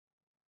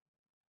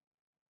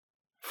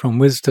From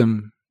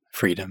Wisdom,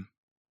 Freedom.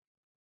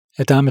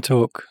 A Dharma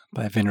talk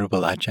by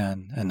Venerable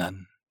Ajahn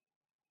Anan.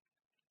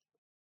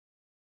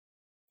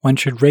 One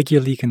should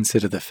regularly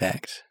consider the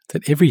fact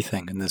that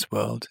everything in this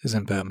world is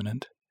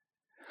impermanent.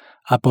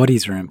 Our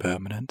bodies are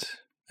impermanent,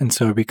 and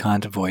so we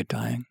can't avoid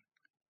dying.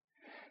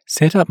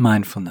 Set up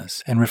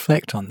mindfulness and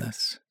reflect on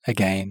this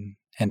again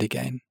and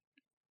again.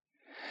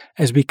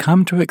 As we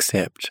come to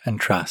accept and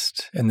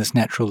trust in this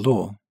natural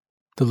law,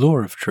 the law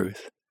of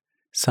truth,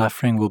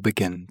 suffering will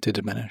begin to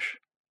diminish.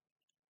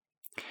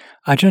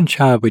 Ajahn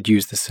Chah would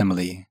use the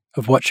simile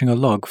of watching a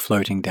log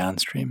floating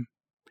downstream.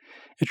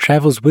 It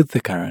travels with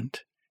the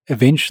current,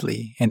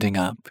 eventually ending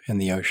up in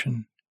the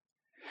ocean.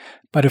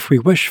 But if we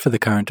wish for the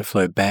current to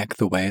flow back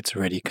the way it's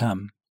already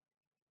come,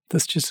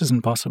 this just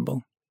isn't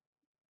possible.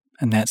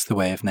 And that's the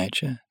way of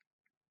nature.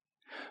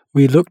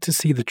 We look to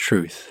see the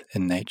truth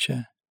in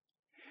nature,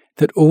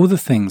 that all the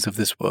things of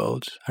this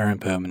world are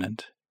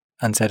impermanent,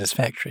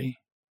 unsatisfactory,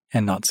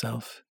 and not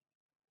self.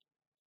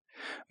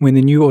 When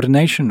the new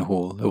ordination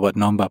hall at Wat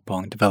Nom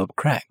Bapong developed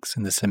cracks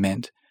in the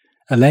cement,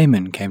 a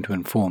layman came to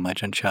inform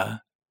Ajahn Chah.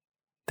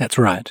 "That's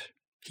right,"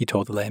 he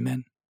told the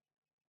layman.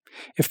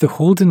 "If the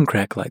hall didn't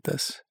crack like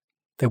this,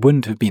 there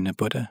wouldn't have been a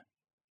Buddha.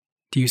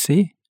 Do you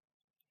see?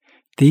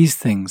 These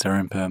things are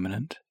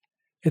impermanent.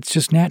 It's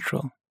just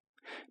natural.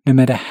 No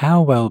matter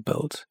how well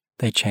built,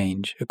 they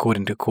change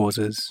according to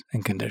causes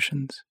and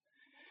conditions.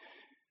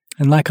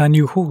 And like our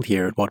new hall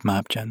here at Wat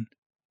Marpjan,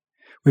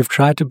 we've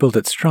tried to build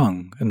it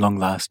strong and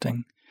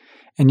long-lasting,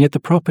 and yet the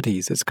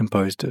properties it's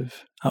composed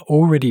of are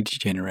already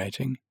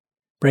degenerating,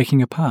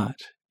 breaking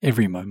apart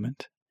every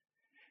moment.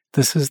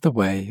 This is the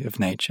way of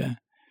nature,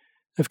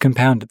 of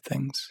compounded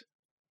things.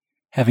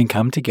 Having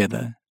come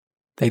together,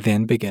 they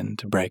then begin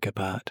to break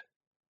apart.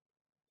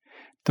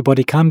 The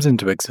body comes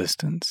into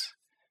existence,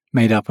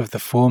 made up of the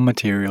four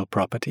material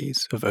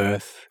properties of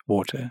earth,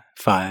 water,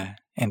 fire,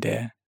 and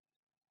air.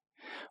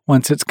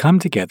 Once it's come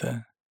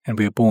together and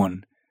we are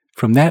born,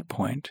 from that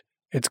point,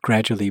 it's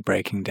gradually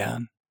breaking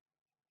down.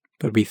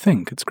 But we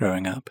think it's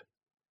growing up.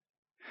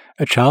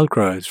 A child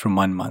grows from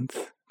 1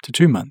 month to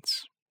 2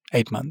 months,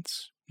 8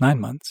 months, 9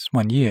 months,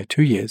 1 year,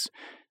 2 years,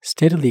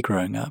 steadily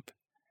growing up.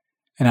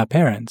 And our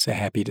parents are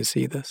happy to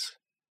see this.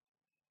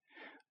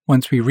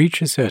 Once we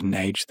reach a certain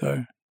age,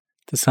 though,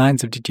 the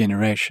signs of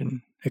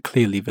degeneration are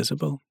clearly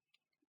visible.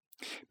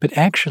 But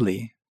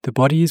actually, the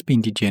body has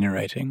been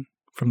degenerating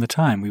from the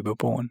time we were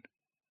born.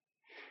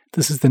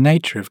 This is the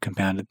nature of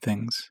compounded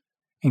things,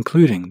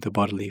 including the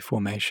bodily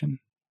formation.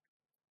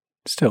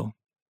 Still,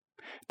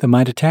 the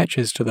mind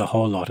attaches to the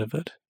whole lot of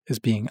it as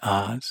being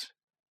ours.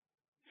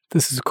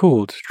 This is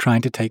called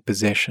trying to take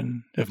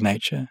possession of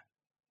nature.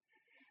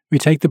 We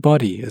take the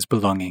body as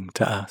belonging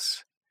to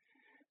us,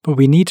 but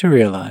we need to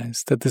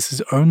realize that this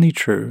is only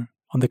true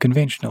on the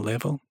conventional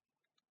level.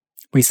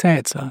 We say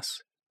it's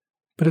us,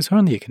 but it's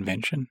only a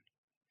convention.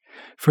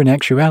 For in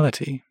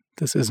actuality,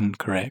 this isn't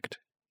correct.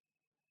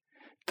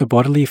 The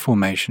bodily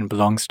formation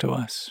belongs to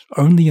us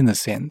only in the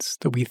sense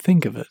that we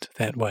think of it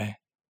that way.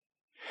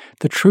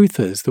 The truth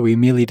is that we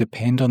merely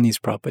depend on these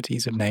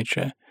properties of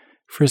nature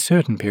for a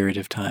certain period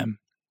of time.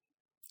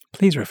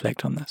 Please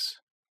reflect on this.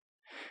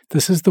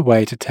 This is the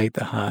way to take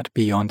the heart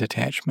beyond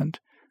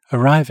attachment,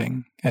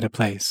 arriving at a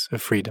place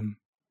of freedom.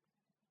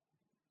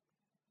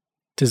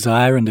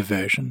 Desire and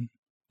aversion,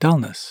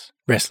 dullness,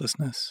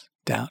 restlessness,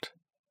 doubt.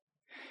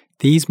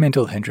 These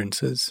mental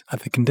hindrances are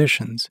the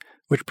conditions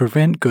which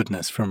prevent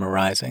goodness from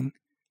arising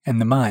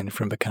and the mind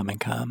from becoming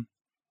calm.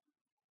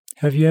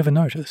 Have you ever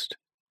noticed?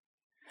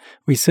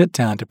 We sit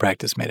down to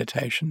practice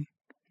meditation,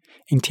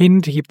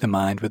 intending to keep the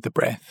mind with the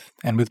breath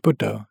and with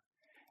Buddha,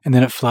 and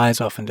then it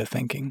flies off into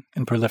thinking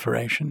and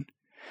proliferation,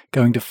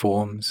 going to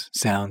forms,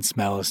 sounds,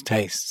 smells,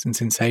 tastes, and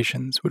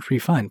sensations which we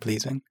find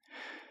pleasing.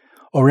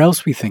 Or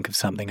else we think of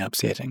something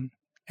upsetting,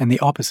 and the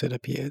opposite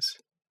appears: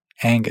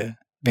 anger,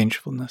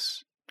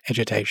 vengefulness,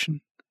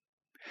 agitation.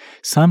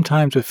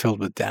 Sometimes we're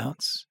filled with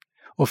doubts,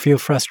 or feel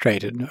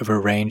frustrated over a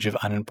range of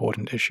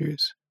unimportant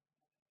issues.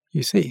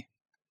 You see,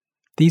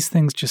 these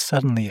things just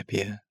suddenly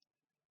appear.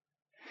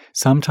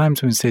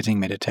 Sometimes when sitting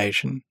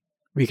meditation,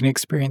 we can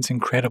experience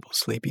incredible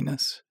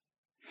sleepiness.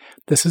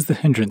 This is the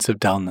hindrance of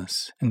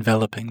dullness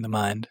enveloping the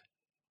mind.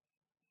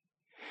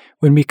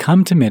 When we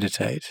come to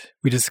meditate,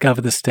 we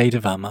discover the state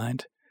of our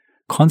mind,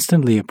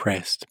 constantly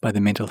oppressed by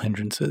the mental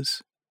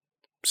hindrances.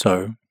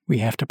 So, we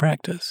have to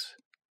practice.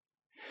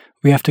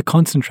 We have to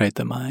concentrate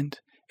the mind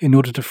in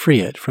order to free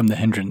it from the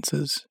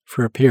hindrances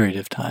for a period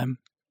of time.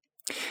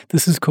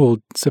 This is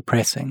called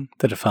suppressing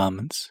the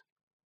defilements.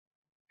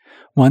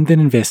 One then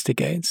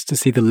investigates to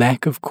see the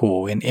lack of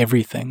core in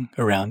everything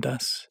around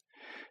us,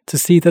 to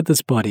see that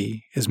this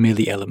body is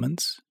merely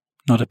elements,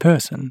 not a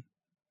person,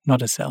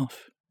 not a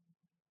self.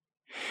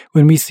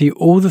 When we see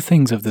all the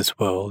things of this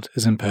world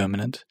as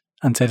impermanent,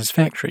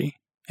 unsatisfactory,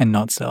 and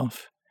not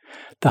self,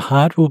 the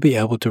heart will be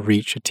able to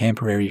reach a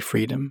temporary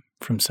freedom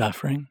from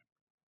suffering.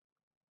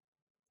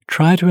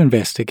 Try to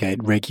investigate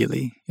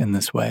regularly in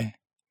this way.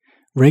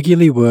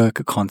 Regularly work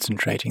at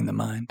concentrating the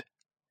mind.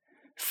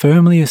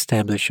 Firmly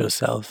establish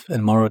yourself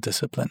in moral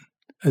discipline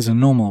is a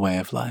normal way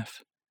of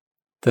life.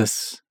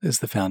 This is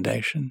the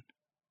foundation.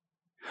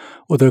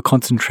 Although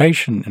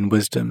concentration and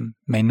wisdom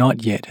may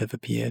not yet have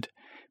appeared,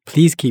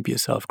 please keep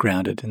yourself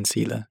grounded in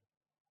Sila.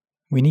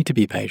 We need to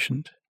be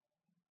patient.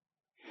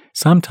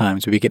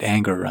 Sometimes we get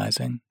anger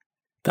arising.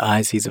 The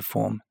eye sees a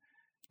form,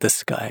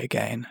 this guy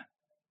again,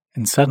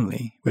 and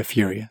suddenly we're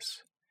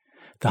furious.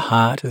 The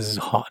heart is as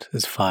hot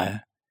as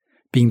fire,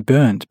 being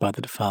burnt by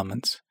the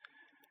defilements.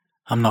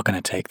 I'm not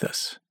going to take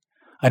this.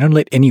 I don't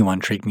let anyone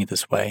treat me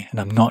this way, and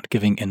I'm not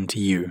giving in to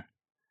you.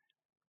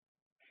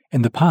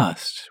 In the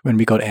past, when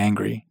we got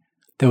angry,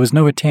 there was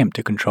no attempt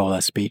to control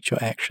our speech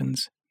or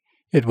actions.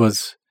 It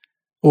was,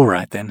 all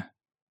right then,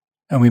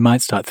 and we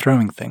might start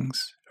throwing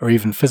things, or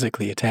even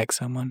physically attack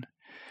someone.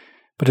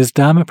 But as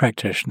Dharma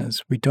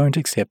practitioners, we don't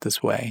accept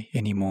this way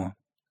anymore.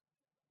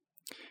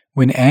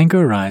 When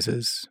anger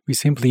arises, we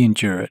simply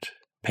endure it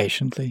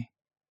patiently.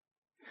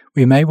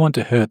 We may want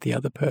to hurt the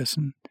other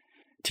person,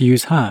 to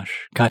use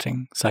harsh,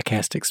 cutting,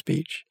 sarcastic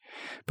speech,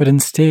 but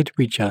instead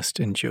we just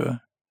endure.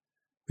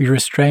 We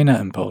restrain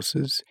our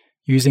impulses,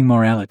 using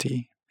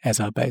morality as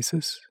our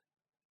basis.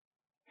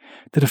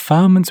 The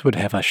defilements would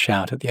have us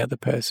shout at the other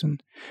person,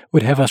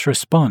 would have us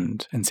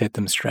respond and set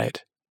them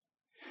straight.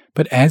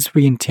 But as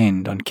we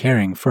intend on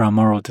caring for our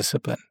moral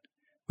discipline,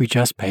 we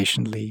just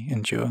patiently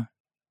endure.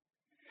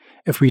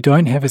 If we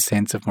don't have a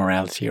sense of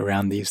morality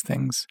around these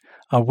things,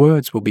 our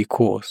words will be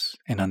coarse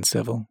and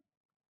uncivil.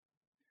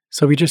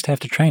 So we just have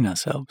to train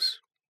ourselves,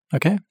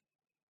 okay?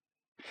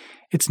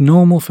 It's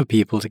normal for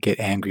people to get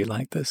angry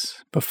like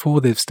this before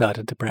they've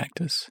started to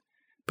practice,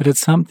 but it's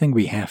something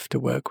we have to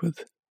work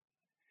with.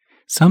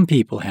 Some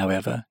people,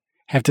 however,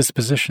 have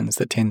dispositions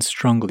that tend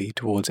strongly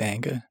towards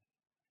anger.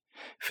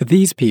 For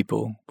these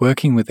people,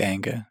 working with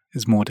anger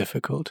is more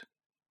difficult.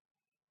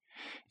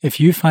 If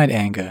you find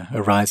anger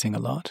arising a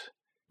lot,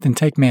 then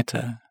take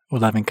metta or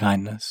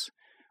loving-kindness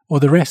or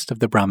the rest of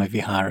the Brahma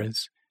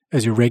Viharas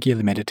as your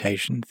regular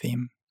meditation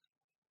theme.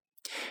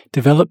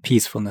 Develop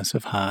peacefulness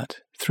of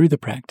heart through the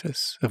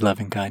practice of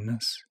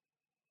loving-kindness.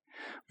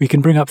 We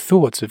can bring up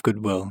thoughts of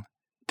goodwill,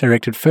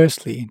 directed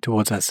firstly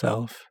towards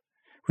ourselves,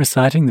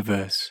 reciting the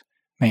verse,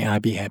 "May I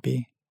be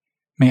happy,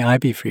 may I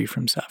be free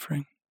from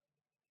suffering."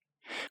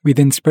 We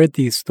then spread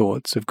these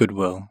thoughts of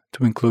goodwill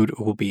to include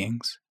all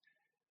beings.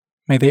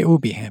 May they all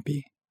be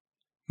happy,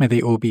 may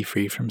they all be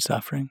free from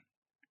suffering.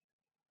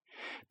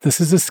 This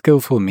is a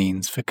skillful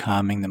means for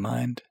calming the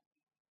mind.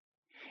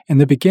 In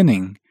the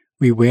beginning,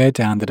 we wear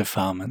down the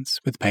defilements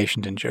with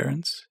patient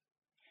endurance.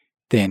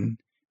 Then,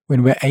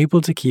 when we're able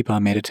to keep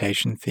our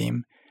meditation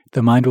theme,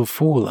 the mind will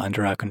fall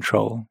under our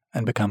control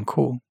and become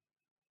cool.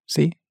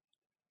 See?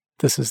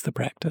 This is the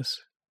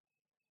practice.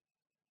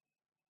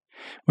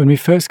 When we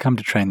first come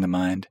to train the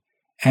mind,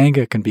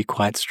 anger can be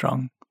quite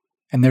strong,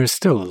 and there is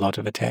still a lot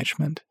of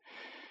attachment.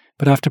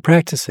 But after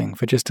practicing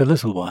for just a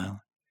little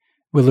while,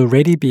 we'll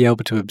already be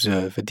able to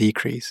observe a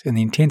decrease in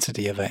the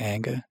intensity of our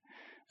anger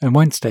and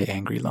won't stay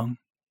angry long.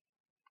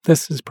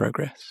 This is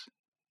progress.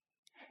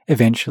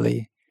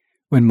 Eventually,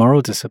 when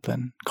moral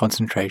discipline,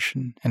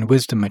 concentration, and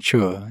wisdom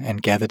mature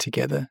and gather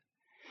together,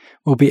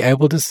 we'll be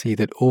able to see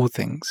that all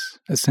things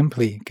are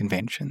simply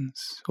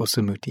conventions or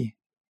sammuti.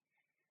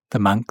 The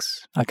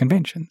monks are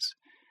conventions.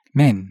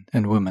 Men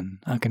and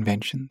women are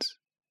conventions.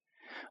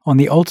 On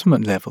the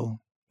ultimate level,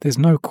 there's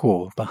no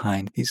core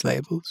behind these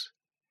labels.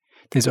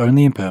 There's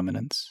only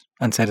impermanence,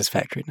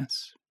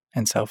 unsatisfactoriness,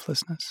 and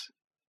selflessness.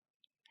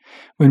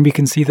 When we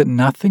can see that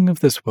nothing of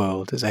this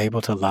world is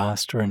able to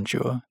last or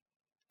endure,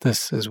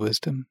 this is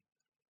wisdom.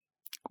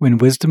 When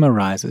wisdom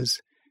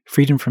arises,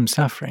 freedom from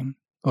suffering,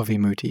 or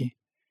vimutti,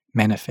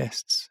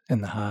 manifests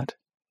in the heart.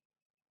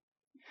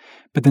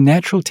 But the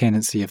natural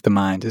tendency of the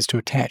mind is to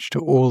attach to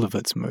all of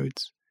its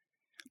moods.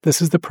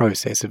 This is the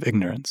process of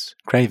ignorance,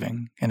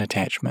 craving, and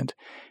attachment,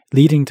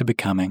 leading to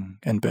becoming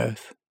and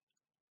birth.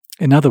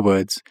 In other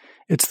words,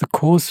 it's the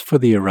cause for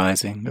the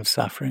arising of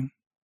suffering.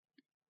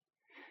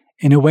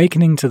 In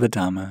awakening to the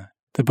Dhamma,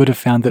 the Buddha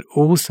found that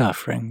all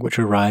suffering which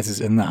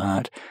arises in the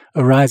heart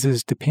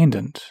arises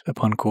dependent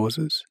upon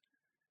causes.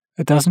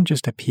 It doesn't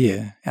just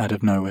appear out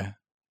of nowhere.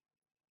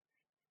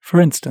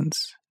 For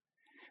instance,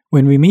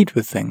 when we meet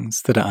with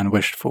things that are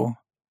unwished for,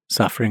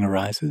 suffering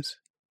arises.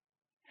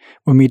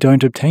 When we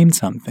don't obtain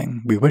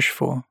something we wish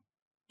for,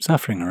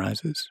 suffering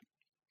arises.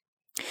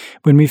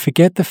 When we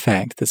forget the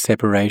fact that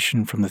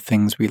separation from the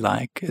things we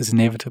like is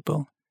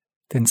inevitable,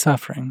 then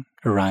suffering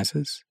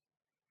arises.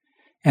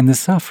 And the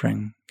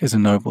suffering is a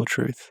noble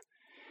truth,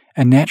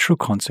 a natural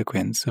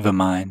consequence of a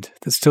mind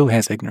that still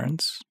has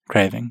ignorance,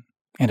 craving,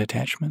 and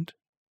attachment.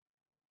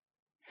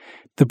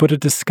 The Buddha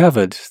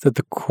discovered that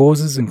the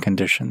causes and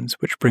conditions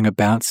which bring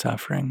about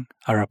suffering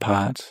are a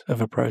part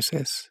of a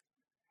process.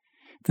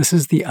 This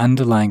is the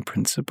underlying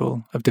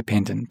principle of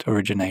dependent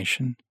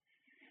origination.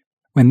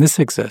 When this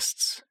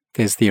exists,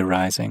 there's the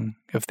arising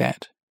of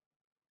that.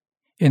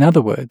 In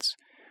other words,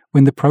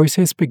 when the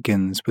process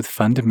begins with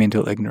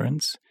fundamental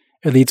ignorance,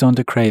 it leads on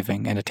to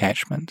craving and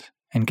attachment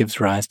and gives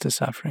rise to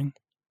suffering.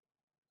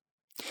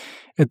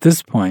 At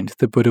this point,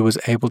 the Buddha was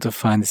able to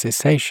find the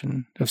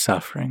cessation of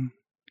suffering,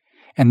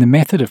 and the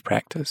method of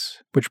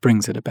practice which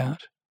brings it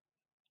about.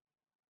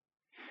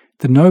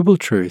 The noble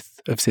truth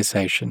of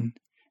cessation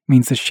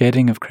means the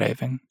shedding of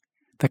craving,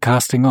 the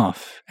casting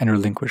off and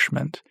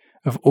relinquishment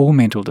of all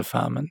mental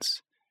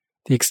defilements,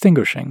 the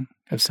extinguishing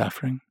of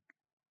suffering.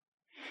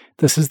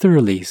 This is the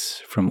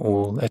release from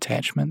all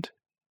attachment.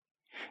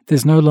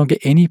 There's no longer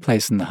any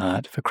place in the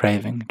heart for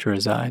craving to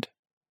reside.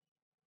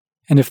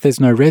 And if there's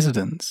no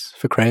residence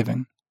for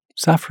craving,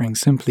 suffering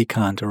simply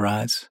can't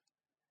arise.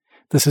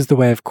 This is the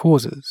way of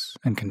causes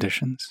and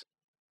conditions.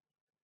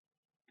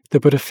 The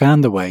Buddha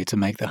found the way to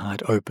make the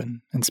heart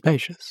open and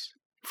spacious,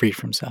 free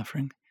from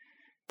suffering.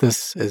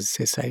 This is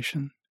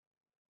cessation.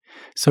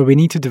 So we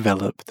need to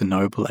develop the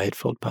Noble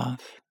Eightfold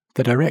Path,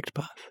 the direct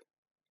path.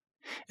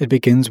 It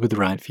begins with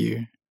right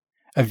view,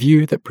 a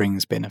view that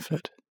brings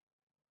benefit.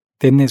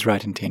 Then there's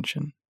right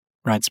intention,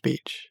 right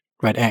speech,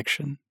 right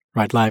action,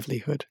 right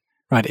livelihood,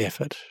 right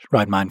effort,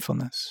 right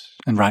mindfulness,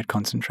 and right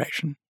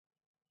concentration.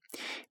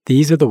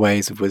 These are the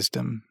ways of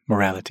wisdom,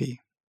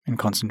 morality, and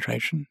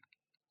concentration.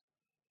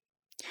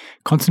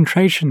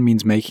 Concentration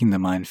means making the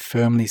mind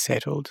firmly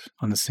settled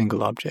on a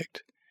single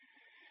object.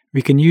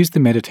 We can use the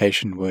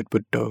meditation word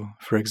Buddho,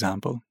 for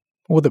example,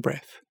 or the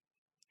breath.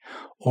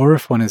 Or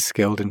if one is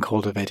skilled in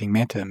cultivating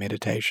metta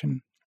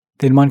meditation,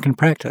 then one can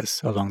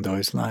practice along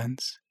those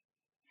lines.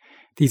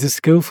 These are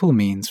skillful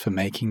means for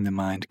making the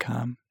mind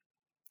calm.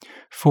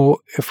 For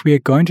if we are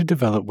going to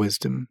develop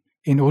wisdom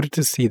in order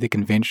to see the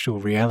conventional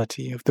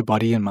reality of the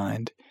body and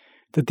mind,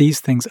 that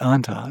these things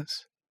aren't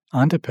ours,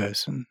 aren't a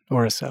person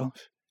or a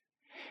self,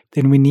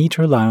 then we need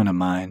to rely on a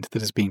mind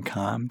that has been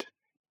calmed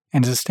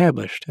and is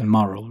established in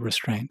moral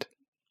restraint.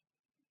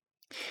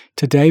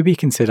 Today we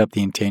can set up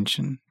the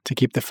intention to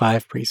keep the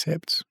 5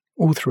 precepts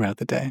all throughout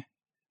the day.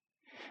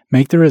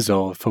 Make the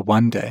resolve for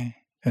one day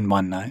and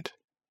one night.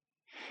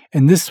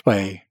 In this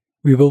way,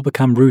 we will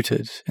become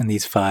rooted in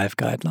these 5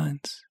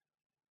 guidelines.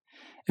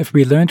 If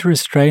we learn to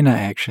restrain our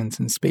actions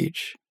and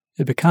speech,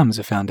 it becomes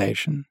a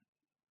foundation.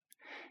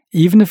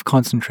 Even if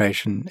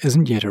concentration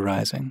isn't yet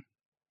arising,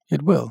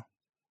 it will.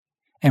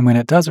 And when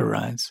it does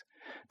arise,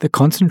 the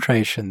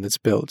concentration that's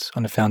built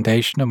on a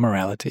foundation of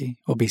morality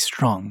will be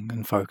strong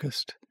and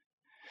focused.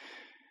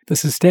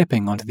 This is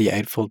stepping onto the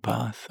Eightfold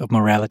Path of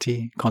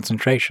morality,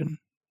 concentration,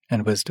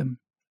 and wisdom.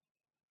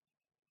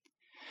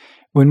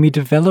 When we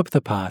develop the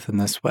path in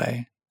this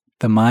way,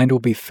 the mind will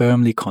be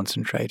firmly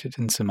concentrated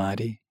in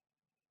samadhi.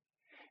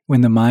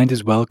 When the mind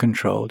is well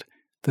controlled,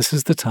 this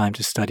is the time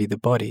to study the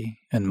body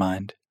and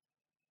mind.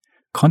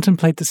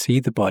 Contemplate to see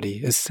the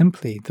body as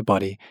simply the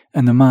body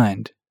and the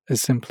mind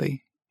as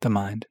simply the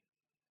mind.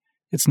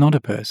 It's not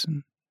a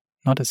person,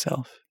 not a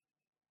self.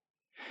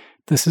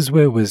 This is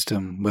where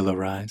wisdom will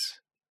arise.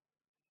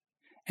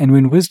 And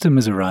when wisdom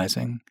is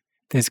arising,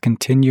 there's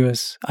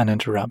continuous,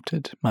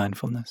 uninterrupted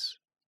mindfulness.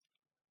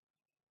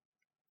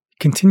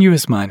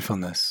 Continuous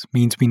mindfulness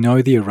means we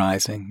know the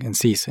arising and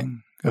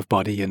ceasing of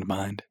body and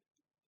mind.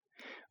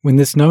 When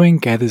this knowing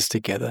gathers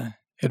together,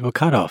 it will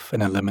cut off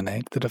and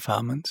eliminate the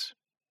defilements.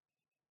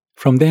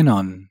 From then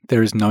on,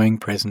 there is knowing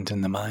present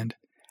in the mind,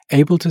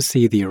 able to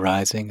see the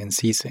arising and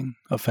ceasing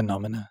of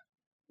phenomena.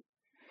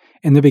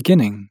 In the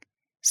beginning,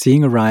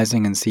 seeing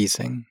arising and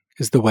ceasing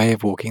is the way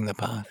of walking the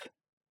path.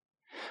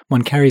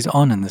 One carries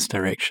on in this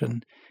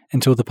direction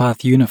until the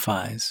path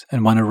unifies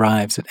and one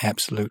arrives at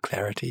absolute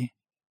clarity.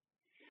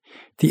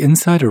 The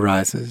insight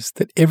arises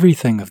that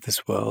everything of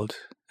this world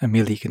are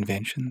merely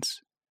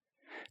conventions.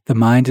 The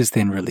mind is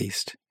then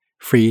released,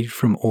 freed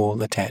from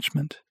all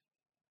attachment.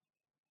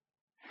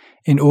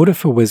 In order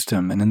for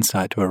wisdom and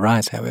insight to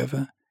arise,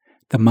 however,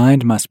 the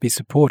mind must be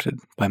supported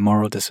by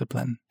moral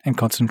discipline and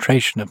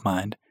concentration of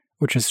mind,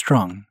 which is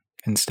strong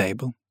and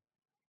stable.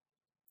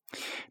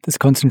 This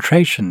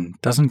concentration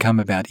doesn't come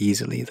about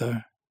easily,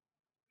 though.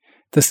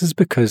 This is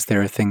because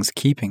there are things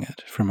keeping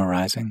it from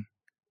arising.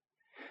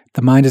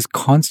 The mind is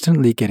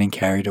constantly getting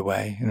carried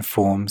away in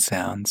form,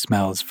 sound,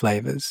 smells,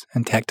 flavors,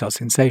 and tactile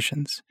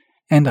sensations,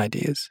 and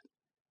ideas.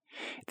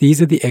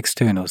 These are the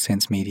external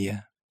sense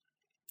media.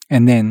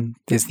 And then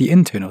there's the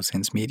internal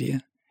sense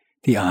media,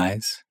 the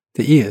eyes,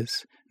 the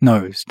ears,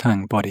 nose,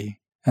 tongue, body,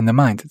 and the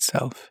mind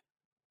itself.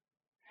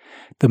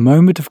 The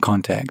moment of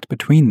contact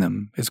between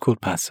them is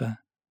called phassa.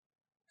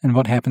 And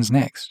what happens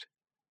next?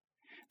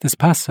 This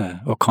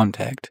phassa, or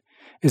contact,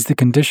 is the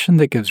condition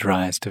that gives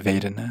rise to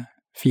vedana,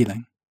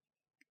 feeling.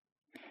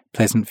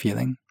 Pleasant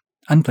feeling,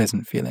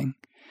 unpleasant feeling,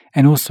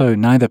 and also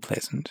neither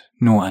pleasant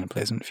nor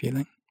unpleasant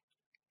feeling.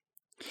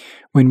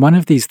 When one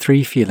of these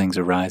 3 feelings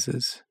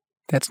arises,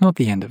 that's not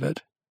the end of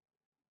it.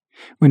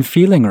 When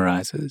feeling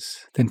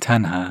arises, then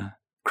tanha,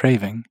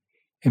 craving,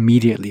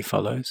 immediately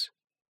follows.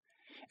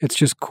 It's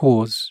just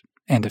cause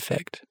and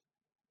effect.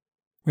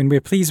 When we're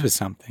pleased with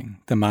something,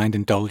 the mind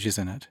indulges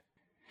in it.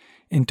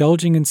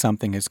 Indulging in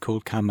something is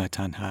called kamma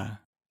tanha,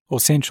 or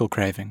sensual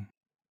craving.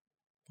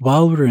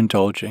 While we're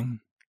indulging,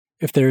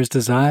 if there is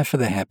desire for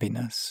the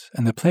happiness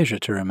and the pleasure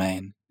to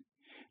remain,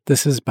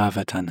 this is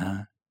bhava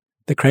tanha,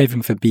 the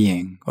craving for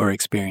being or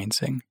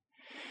experiencing.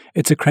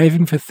 It's a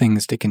craving for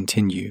things to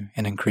continue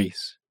and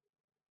increase.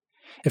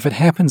 If it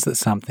happens that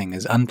something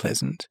is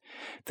unpleasant,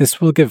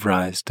 this will give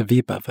rise to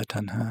vibhava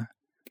tanha,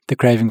 the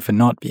craving for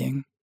not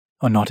being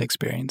or not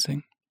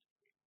experiencing.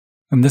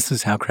 And this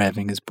is how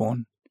craving is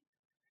born.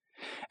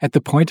 At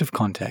the point of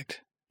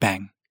contact,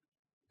 bang,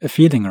 a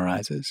feeling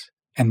arises,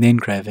 and then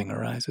craving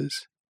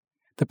arises.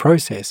 The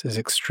process is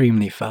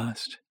extremely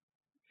fast.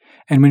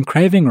 And when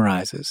craving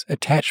arises,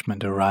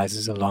 attachment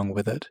arises along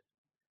with it.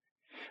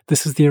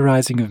 This is the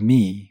arising of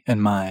me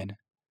and mine,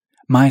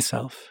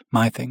 myself,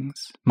 my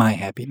things, my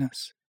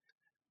happiness.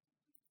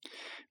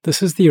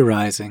 This is the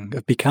arising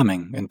of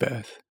becoming in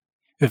birth,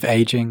 of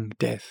aging,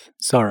 death,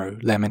 sorrow,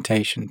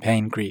 lamentation,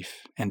 pain,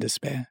 grief, and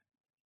despair.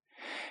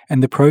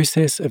 And the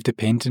process of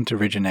dependent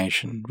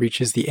origination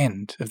reaches the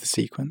end of the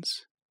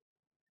sequence.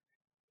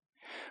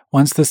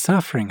 Once the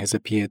suffering has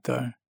appeared,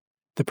 though,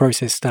 the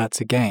process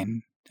starts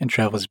again and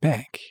travels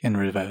back in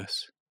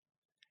reverse.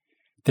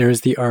 There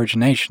is the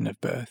origination of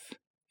birth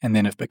and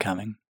then of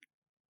becoming.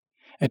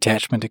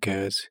 Attachment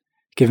occurs,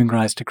 giving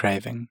rise to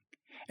craving,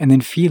 and then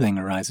feeling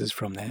arises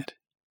from that.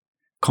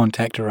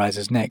 Contact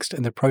arises next,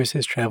 and the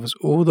process travels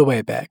all the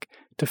way back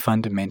to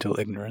fundamental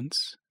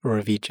ignorance,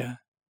 or avijja.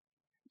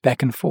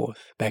 Back and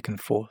forth,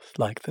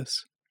 like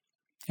this.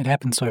 It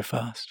happens so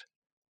fast.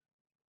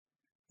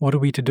 What are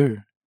we to do?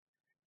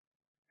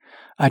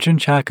 Ajahn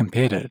Chah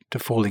compared it to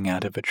falling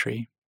out of a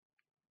tree.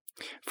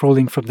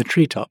 Falling from the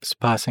treetops,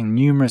 passing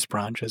numerous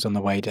branches on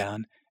the way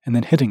down, and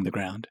then hitting the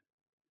ground.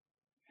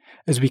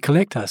 As we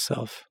collect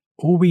ourselves,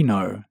 all we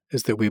know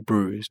is that we're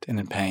bruised and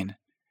in pain.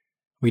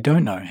 We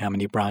don't know how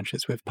many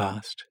branches we've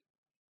passed.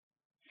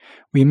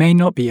 We may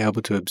not be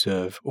able to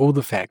observe all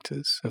the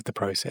factors of the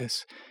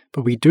process,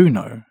 but we do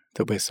know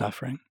that we're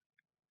suffering.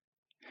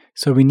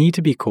 So we need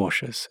to be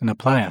cautious and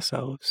apply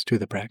ourselves to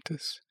the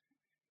practice.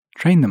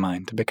 Train the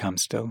mind to become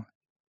still.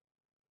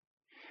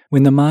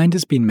 When the mind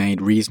has been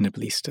made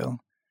reasonably still,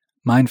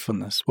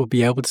 mindfulness will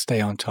be able to stay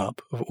on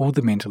top of all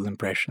the mental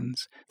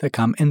impressions that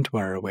come into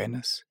our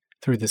awareness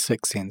through the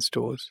 6 sense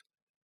doors.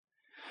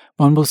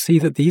 One will see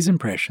that these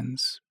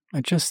impressions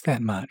are just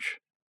that much,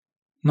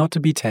 not to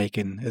be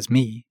taken as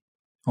me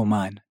or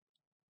mine.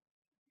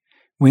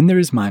 When there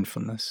is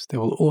mindfulness, there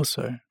will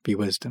also be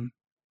wisdom.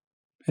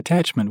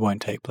 Attachment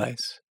won't take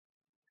place.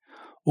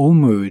 All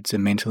moods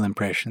and mental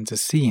impressions are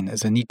seen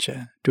as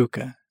anicca,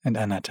 dukkha, and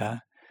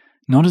anatta,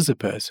 not as a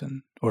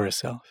person or a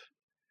self.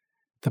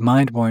 The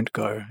mind won't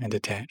go and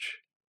attach.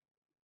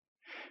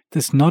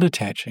 This not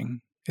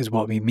attaching is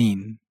what we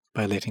mean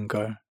by letting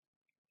go.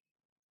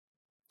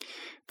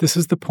 This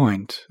is the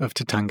point of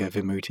Tatanga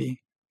Vimutti,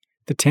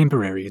 the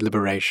temporary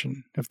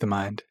liberation of the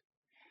mind.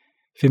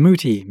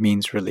 Vimutti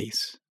means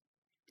release.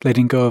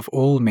 Letting go of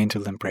all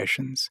mental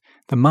impressions,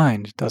 the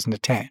mind doesn't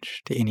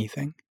attach to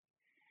anything.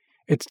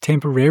 It's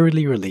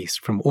temporarily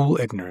released from all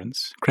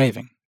ignorance,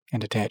 craving,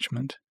 and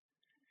attachment.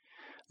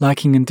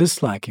 Liking and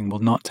disliking will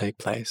not take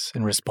place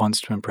in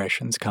response to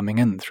impressions coming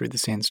in through the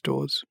sense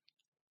doors.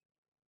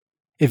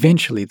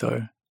 Eventually,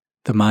 though,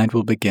 the mind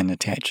will begin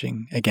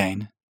attaching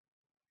again.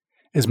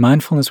 As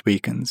mindfulness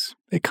weakens,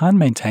 it can't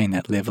maintain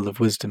that level of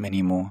wisdom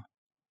anymore.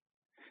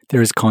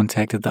 There is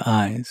contact of the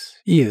eyes,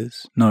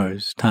 ears,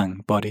 nose,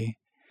 tongue, body,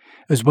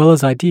 as well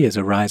as ideas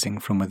arising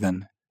from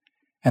within,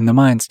 and the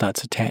mind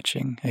starts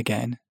attaching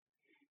again,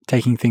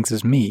 taking things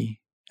as me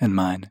and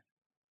mine.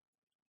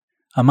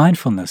 Our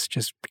mindfulness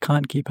just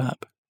can't keep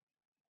up.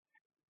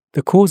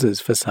 The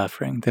causes for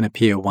suffering then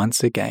appear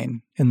once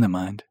again in the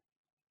mind.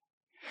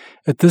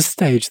 At this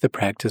stage, the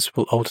practice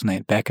will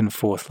alternate back and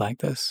forth like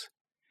this,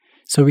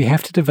 so we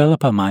have to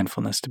develop our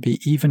mindfulness to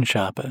be even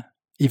sharper,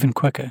 even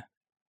quicker.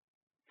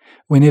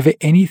 Whenever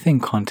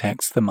anything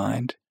contacts the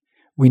mind,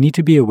 we need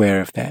to be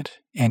aware of that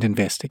and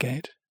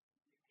investigate.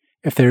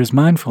 If there is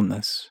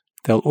mindfulness,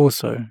 there'll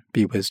also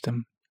be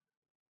wisdom.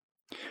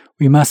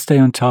 We must stay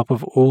on top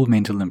of all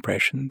mental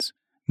impressions,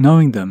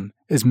 knowing them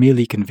as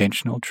merely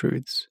conventional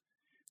truths.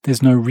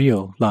 There's no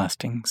real,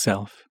 lasting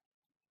self.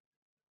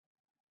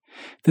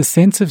 The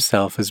sense of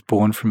self is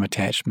born from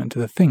attachment to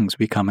the things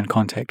we come in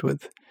contact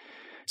with.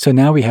 So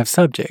now we have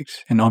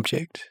subject and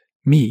object,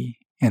 me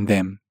and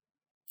them.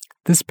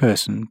 This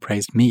person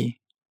praised me,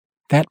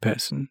 that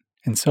person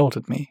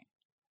insulted me,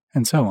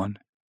 and so on.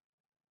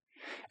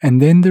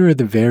 And then there are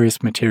the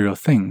various material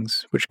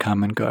things which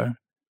come and go.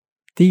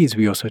 These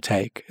we also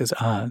take as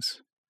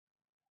ours.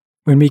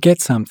 When we get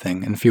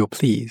something and feel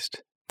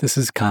pleased, this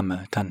is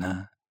kama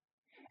tanha,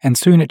 and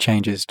soon it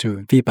changes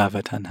to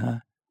vibhava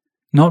tanha,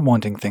 not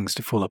wanting things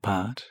to fall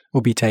apart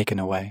or be taken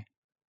away.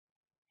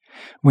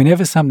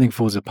 Whenever something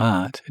falls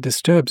apart, it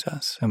disturbs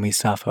us and we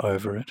suffer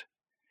over it.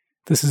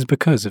 This is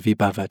because of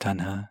vibhava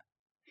tanha,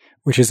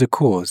 which is a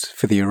cause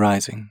for the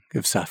arising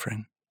of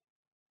suffering.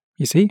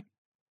 You see?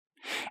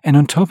 And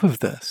on top of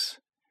this,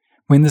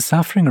 when the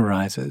suffering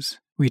arises,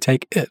 we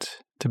take it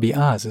to be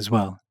ours as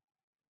well.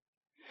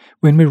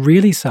 When we're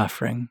really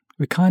suffering,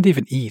 we can't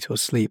even eat or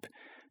sleep.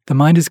 The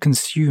mind is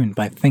consumed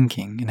by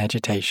thinking and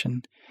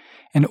agitation,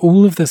 and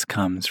all of this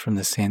comes from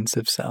the sense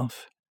of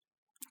self.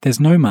 There's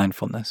no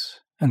mindfulness,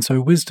 and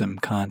so wisdom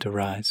can't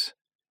arise.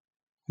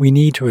 We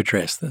need to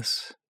address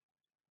this.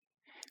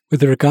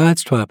 With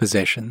regards to our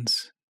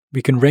possessions,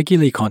 we can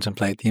regularly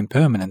contemplate the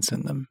impermanence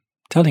in them,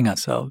 telling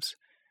ourselves,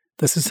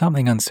 this is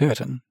something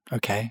uncertain,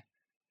 okay?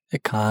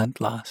 It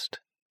can't last.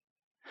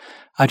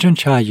 Ajahn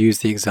Chah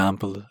used the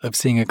example of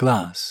seeing a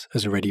glass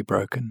as already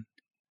broken.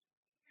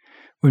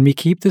 When we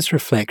keep this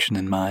reflection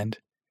in mind,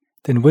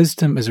 then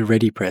wisdom is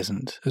already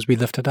present as we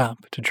lift it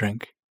up to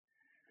drink.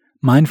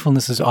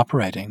 Mindfulness is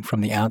operating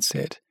from the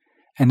outset,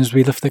 and as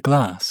we lift the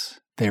glass,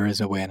 there is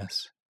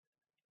awareness.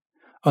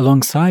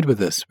 Alongside with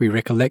this, we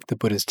recollect the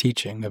Buddha's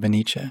teaching of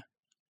anicca.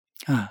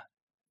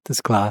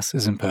 This glass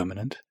is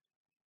impermanent,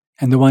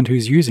 and the one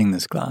who's using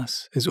this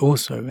glass is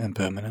also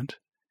impermanent.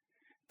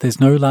 There's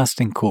no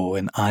lasting core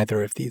in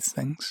either of these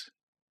things.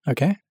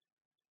 Okay?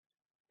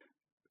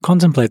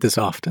 Contemplate this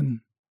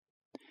often.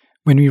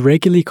 When we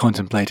regularly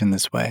contemplate in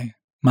this way,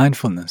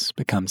 mindfulness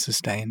becomes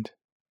sustained.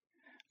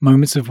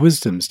 Moments of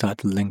wisdom start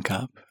to link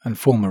up and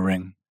form a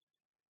ring.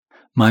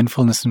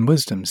 Mindfulness and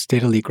wisdom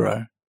steadily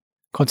grow.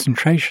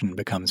 Concentration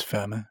becomes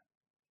firmer.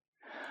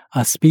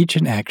 Our speech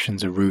and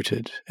actions are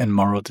rooted in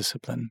moral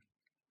discipline.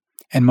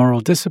 And moral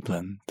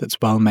discipline that's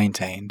well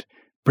maintained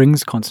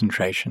brings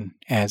concentration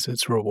as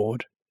its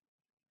reward.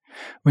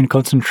 When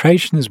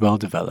concentration is well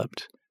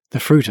developed, the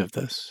fruit of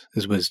this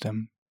is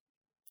wisdom.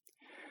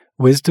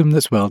 Wisdom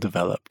that's well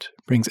developed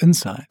brings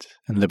insight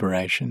and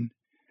liberation,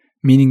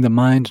 meaning the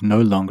mind no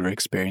longer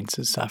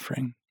experiences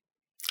suffering.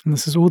 And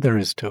this is all there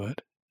is to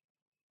it.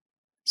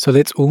 So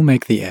let's all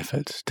make the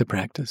effort to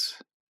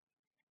practice.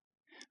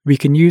 We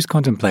can use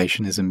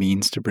contemplation as a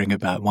means to bring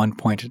about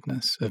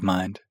one-pointedness of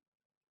mind.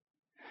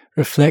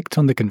 Reflect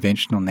on the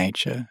conventional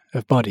nature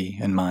of body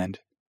and mind,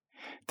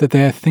 that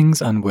they are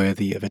things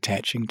unworthy of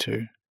attaching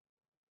to.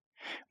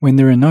 When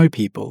there are no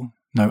people,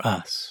 no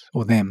us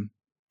or them,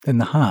 then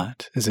the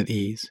heart is at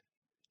ease,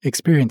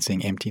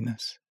 experiencing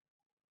emptiness.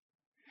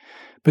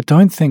 But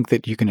don't think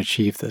that you can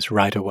achieve this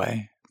right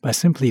away by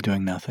simply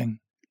doing nothing.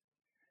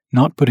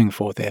 Not putting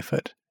forth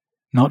effort,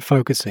 not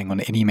focusing on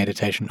any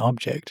meditation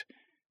object,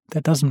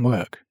 that doesn't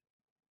work.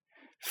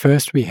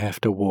 First we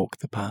have to walk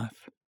the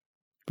path.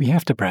 We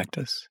have to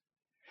practice.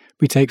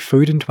 We take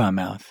food into our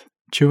mouth,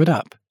 chew it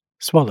up,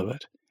 swallow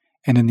it,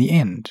 and in the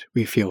end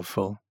we feel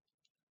full.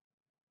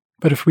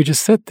 But if we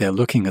just sit there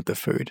looking at the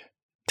food,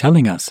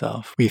 telling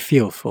ourselves we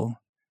feel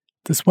full,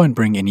 this won't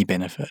bring any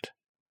benefit.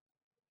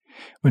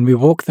 When we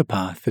walk the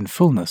path, then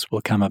fullness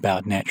will come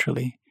about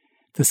naturally,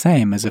 the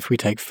same as if we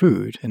take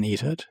food and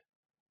eat it.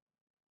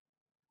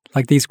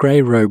 Like these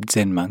grey-robed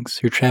Zen monks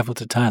who travelled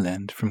to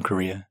Thailand from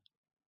Korea.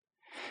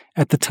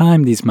 At the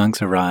time these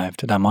monks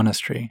arrived at our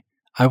monastery,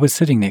 I was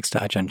sitting next to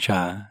Ajahn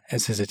Chah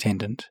as his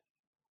attendant.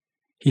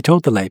 He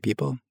told the lay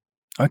people,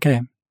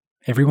 "Okay,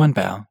 everyone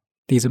bow,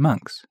 these are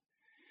monks."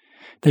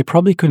 They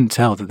probably couldn't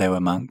tell that they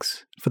were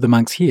monks, for the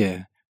monks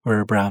here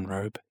wear a brown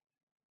robe.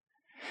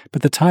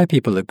 But the Thai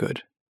people are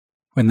good.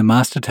 When the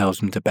master tells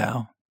them to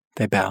bow,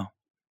 they bow.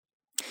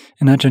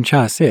 And Ajahn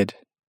Chah said,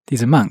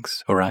 "These are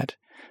monks, all right,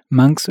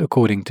 monks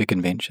according to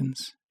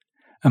conventions.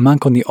 A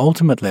monk on the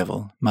ultimate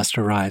level must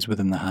arise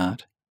within the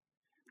heart.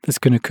 This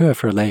can occur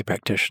for a lay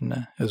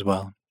practitioner as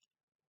well."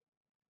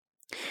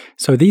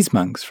 So these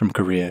monks from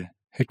Korea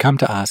had come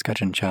to ask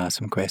Ajahn Chah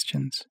some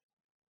questions.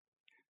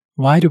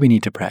 Why do we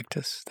need to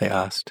practice? They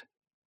asked.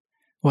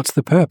 What's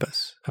the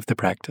purpose of the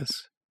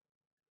practice?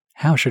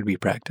 How should we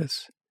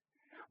practice?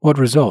 What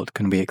result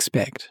can we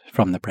expect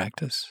from the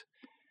practice?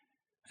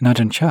 And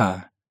Ajahn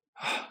Chah,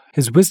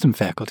 his wisdom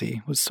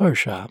faculty was so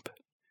sharp.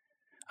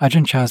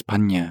 Ajahn Chah's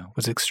panya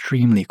was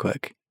extremely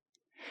quick.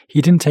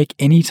 He didn't take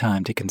any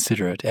time to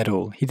consider it at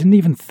all. He didn't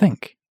even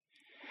think.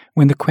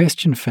 When the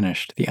question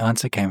finished, the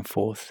answer came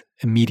forth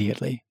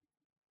immediately,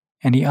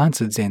 and he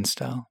answered Zen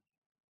style.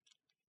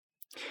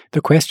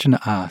 The questioner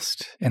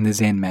asked in the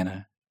Zen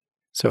manner,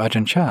 so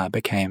Ajahn Chah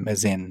became a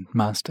Zen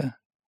master.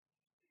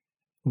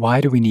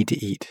 Why do we need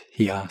to eat?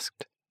 He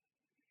asked.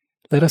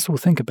 Let us all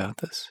think about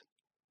this.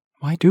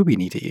 Why do we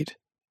need to eat?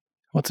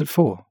 What's it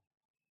for?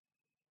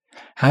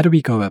 How do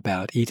we go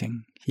about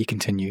eating? He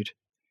continued.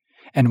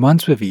 And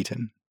once we've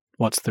eaten,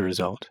 what's the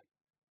result?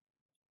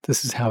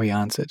 This is how he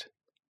answered,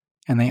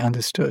 and they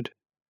understood.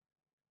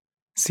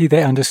 See,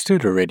 they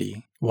understood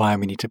already why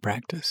we need to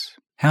practice,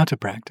 how to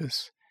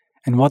practice,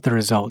 and what the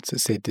results are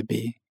said to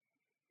be.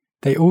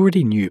 They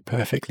already knew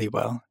perfectly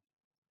well.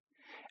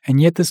 And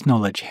yet this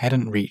knowledge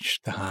hadn't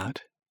reached the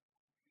heart.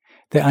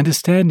 Their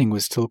understanding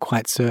was still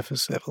quite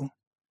surface level.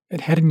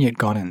 It hadn't yet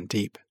gone in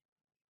deep.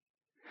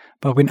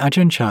 But when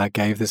Ajahn Chah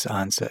gave this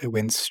answer, it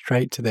went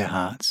straight to their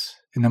hearts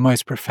in the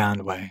most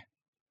profound way.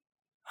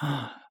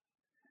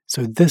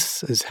 So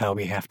this is how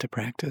we have to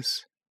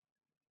practice.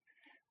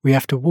 We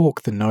have to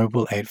walk the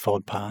Noble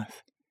Eightfold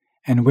Path,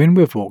 and when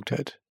we've walked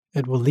it,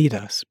 it will lead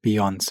us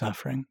beyond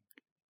suffering.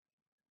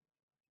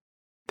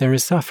 There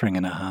is suffering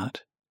in our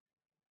heart,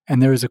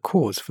 and there is a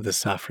cause for the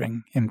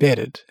suffering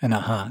embedded in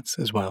our hearts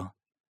as well.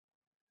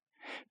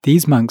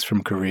 These monks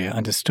from Korea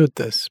understood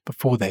this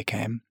before they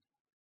came,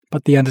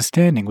 but the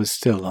understanding was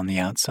still on the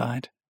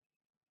outside.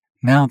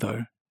 Now,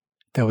 though,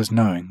 there was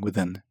knowing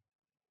within.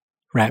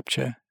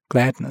 Rapture,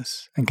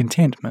 gladness, and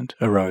contentment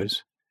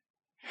arose.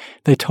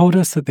 They told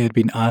us that they had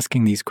been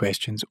asking these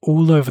questions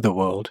all over the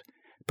world,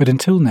 but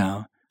until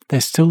now, they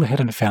still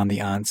hadn't found the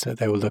answer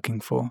they were looking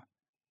for.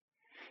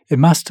 It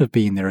must have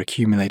been their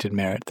accumulated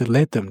merit that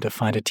led them to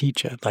find a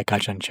teacher like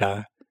Ajahn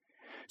Chah,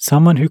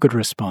 someone who could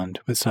respond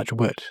with such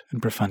wit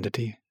and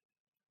profundity.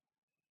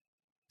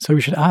 So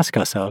we should ask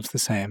ourselves the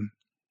same.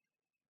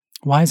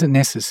 Why is it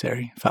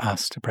necessary for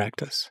us to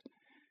practice?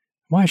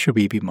 Why should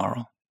we be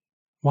moral?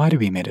 Why do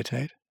we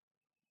meditate?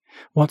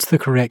 What's the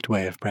correct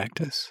way of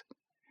practice?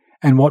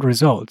 And what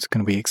results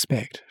can we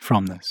expect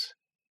from this?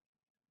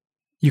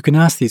 You can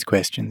ask these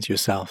questions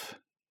yourself.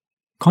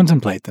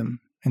 Contemplate them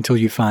until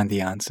you find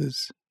the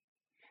answers.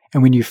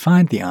 And when you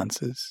find the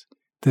answers,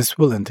 this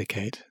will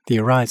indicate the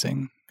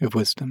arising of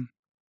wisdom.